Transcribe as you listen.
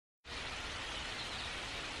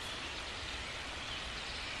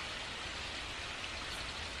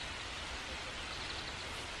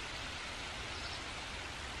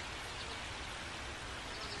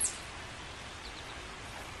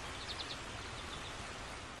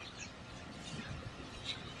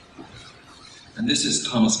And this is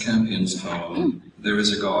Thomas Campion's poem, There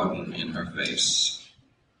is a Garden in Her Face.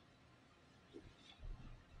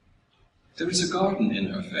 There is a garden in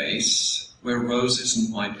her face, where roses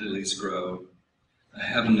and white lilies grow. A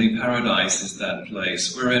heavenly paradise is that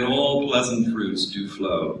place, wherein all pleasant fruits do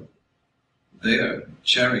flow. There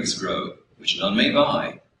cherries grow, which none may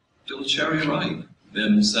buy, till cherry ripe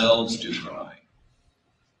themselves do cry.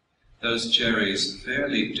 Those cherries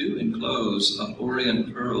fairly do enclose of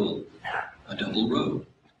orient pearl a double row,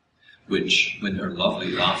 which, when her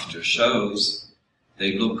lovely laughter shows,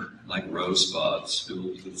 they look like rosebuds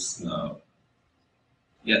filled with snow.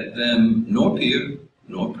 Yet them nor peer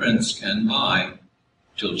nor prince can buy,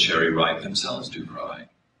 till cherry ripe themselves do cry.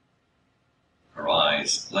 Her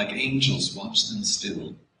eyes like angels watch them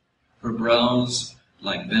still, her brows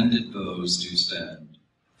like bended bows do stand,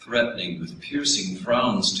 threatening with piercing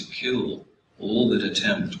frowns to kill all that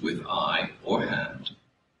attempt with eye or hand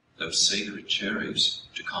those sacred cherries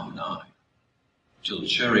to come nigh, till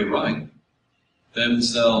cherry ripe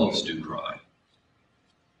themselves do cry.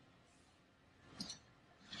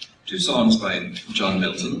 Two songs by John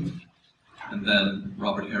Milton, and then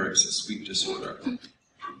Robert Herrick's Sweet Disorder.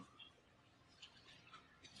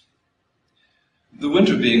 The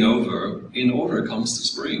winter being over, in order comes the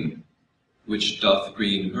spring, which doth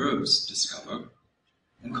green herbs discover,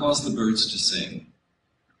 and cause the birds to sing.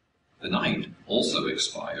 The night also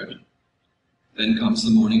expired, then comes the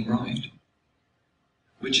morning bright,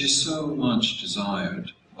 which is so much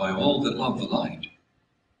desired by all that love the light.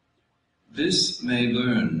 This may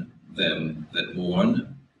learn them that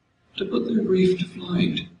mourn to put their grief to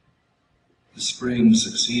flight. The spring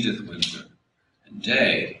succeedeth winter, and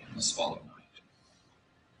day must follow night.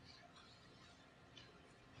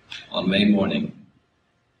 On May morning,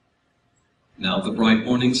 now the bright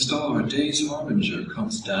morning star, day's harbinger,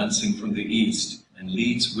 comes dancing from the east, and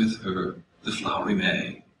leads with her the flowery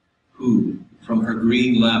May, who from her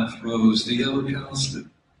green lap throws the yellow cowslip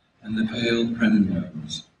and the pale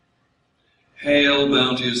primrose. Hail,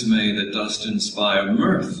 bounteous May, that dost inspire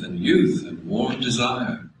mirth and youth and warm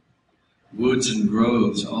desire. Woods and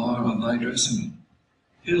groves are of thy dressing,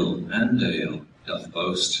 hill and dale doth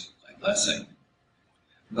boast thy blessing.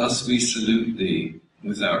 Thus we salute thee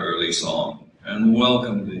with our early song, and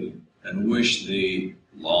welcome thee, and wish thee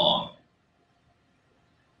long.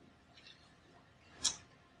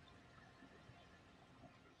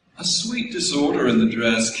 A sweet disorder in the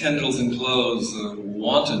dress kindles and clothes a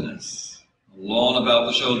wantonness, a lawn about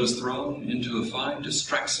the shoulders thrown into a fine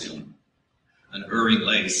distraction, an erring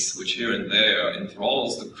lace which here and there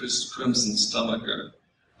enthralls the crimson stomacher,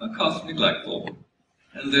 a cuff neglectful,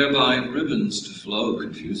 and thereby ribbons to flow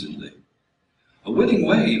confusedly. A winning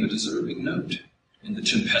wave, a deserving note, in the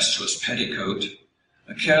tempestuous petticoat,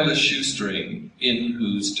 a careless shoestring, in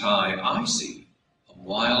whose tie I see a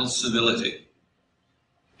wild civility,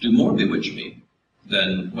 do more bewitch me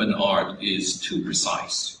than when art is too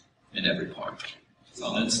precise in every part.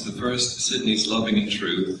 Sonnets, the first, Sidney's Loving in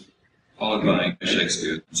Truth, followed by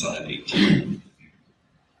Shakespeare, Sonnet 18.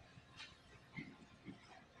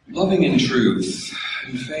 Loving in truth,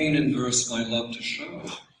 and fain in verse my love to show,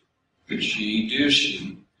 that she, dear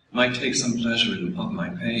she, might take some pleasure of my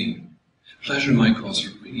pain. Pleasure might cause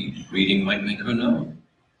her read, reading might make her know.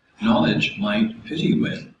 Knowledge might pity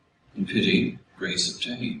win, and pity grace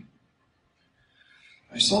obtain.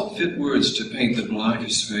 I sought fit words to paint the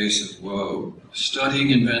blackest face of woe, studying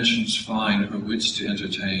inventions fine her wits to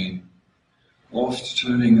entertain, oft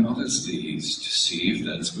turning others these to see if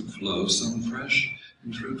thence would flow some fresh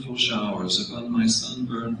and fruitful showers upon my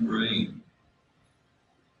sunburned brain.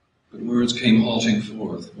 But words came halting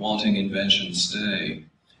forth, wanting invention's stay.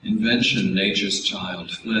 Invention, nature's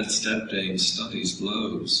child, fled step-dame study's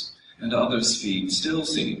blows, and others' feet still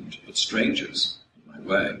seemed but strangers in my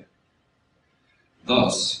way.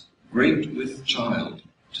 Thus, great with child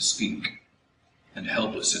to speak, and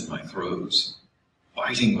helpless in my throes,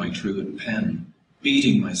 biting my truant pen,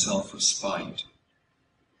 beating myself for spite.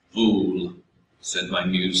 Fool, said my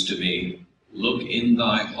muse to me, look in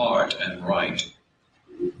thy heart and write.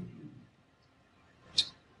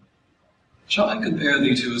 Shall I compare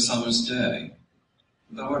thee to a summer's day?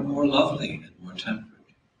 Thou art more lovely and more temperate.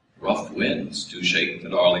 Rough winds do shake the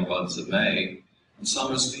darling buds of May, and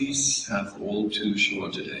summer's peace hath all too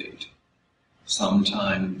short a date.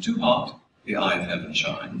 Sometime too hot the eye of heaven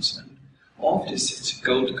shines, and oft is its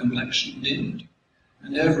gold complexion dimmed,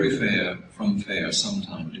 and every fair from fair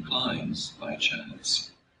sometime declines by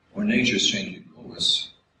chance, or nature's changing course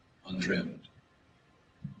untrimmed.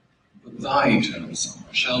 But thy eternal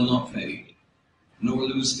summer shall not fade, nor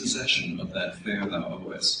lose possession of that fair thou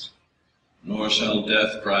owest. nor shall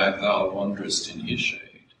death drag thou wanderest in his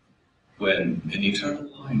shade, when in eternal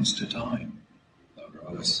lines to time thou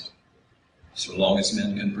growest. So long as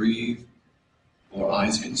men can breathe, or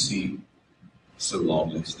eyes can see, so long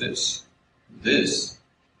lives this. This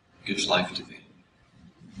gives life to thee.